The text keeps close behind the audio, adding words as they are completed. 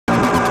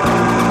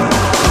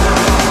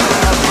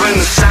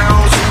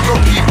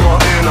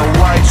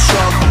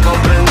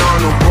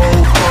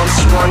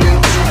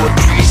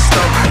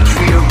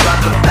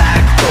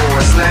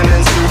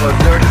the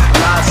dirt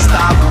lot.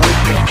 Stop with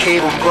the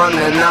cable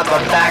running out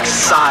the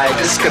backside.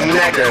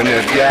 Disconnect, and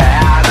if you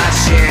had a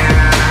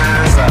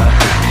chance,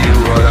 you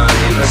wouldn't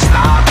even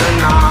stop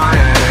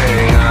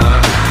denying.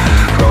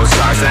 Go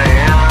start to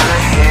hand to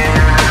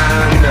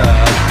hand.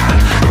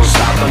 Go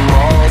stop the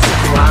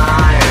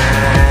multiplying.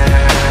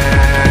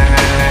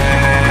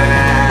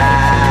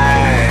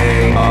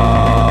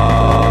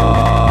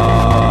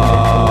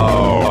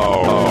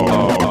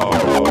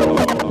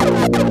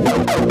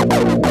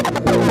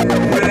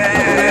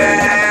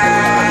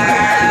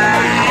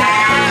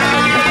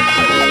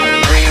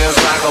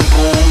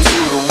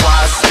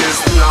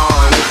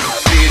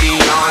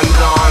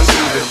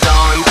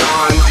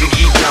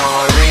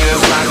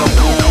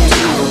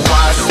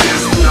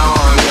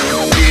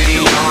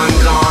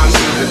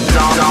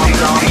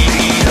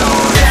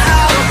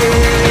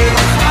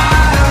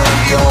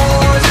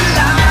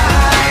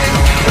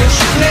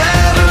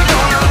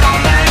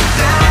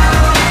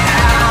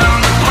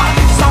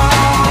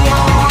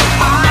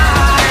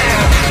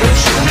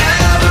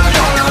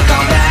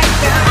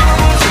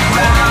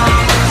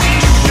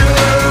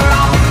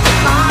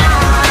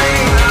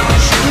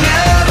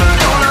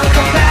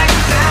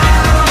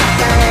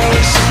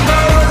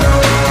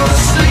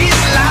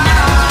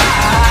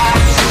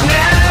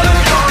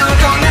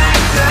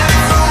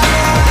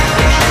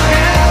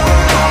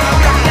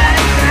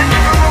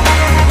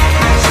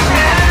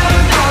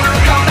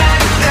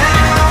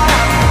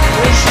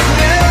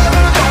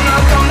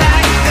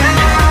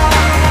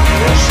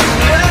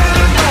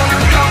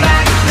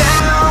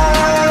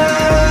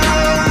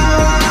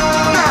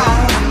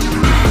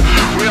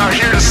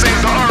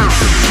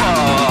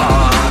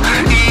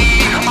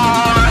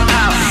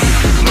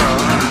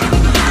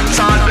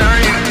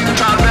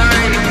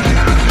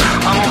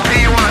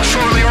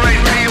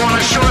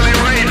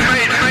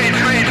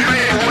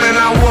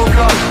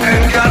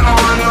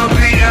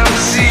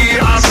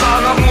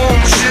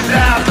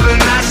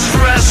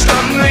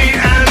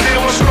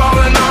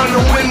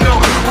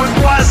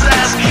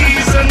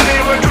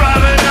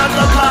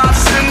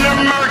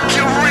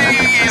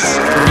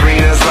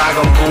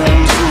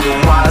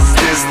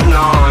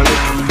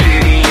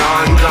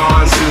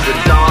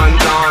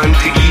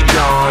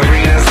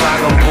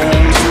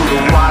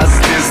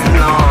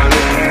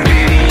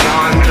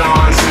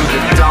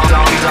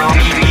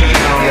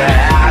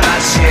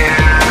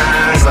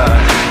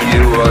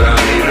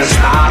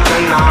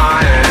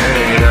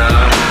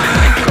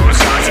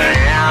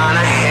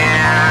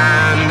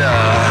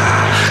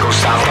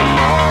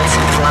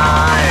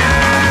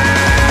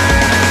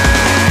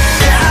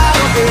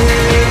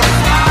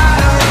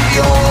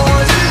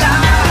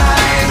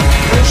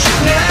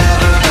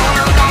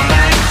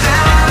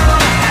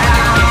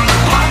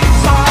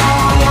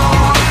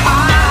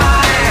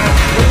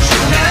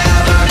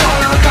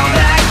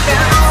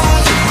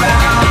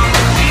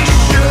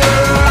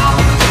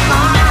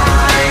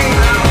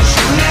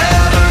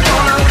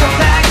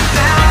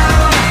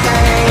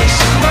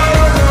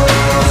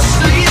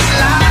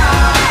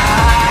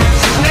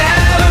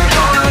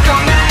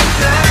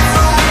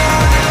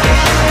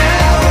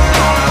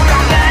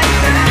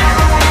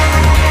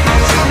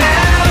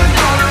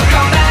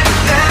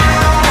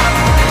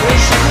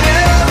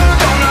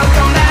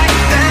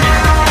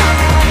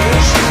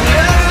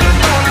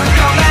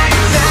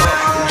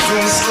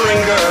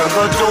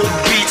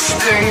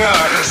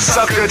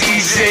 Sucker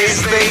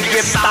DJs, they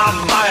get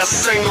stopped by a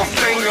single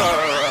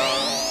finger.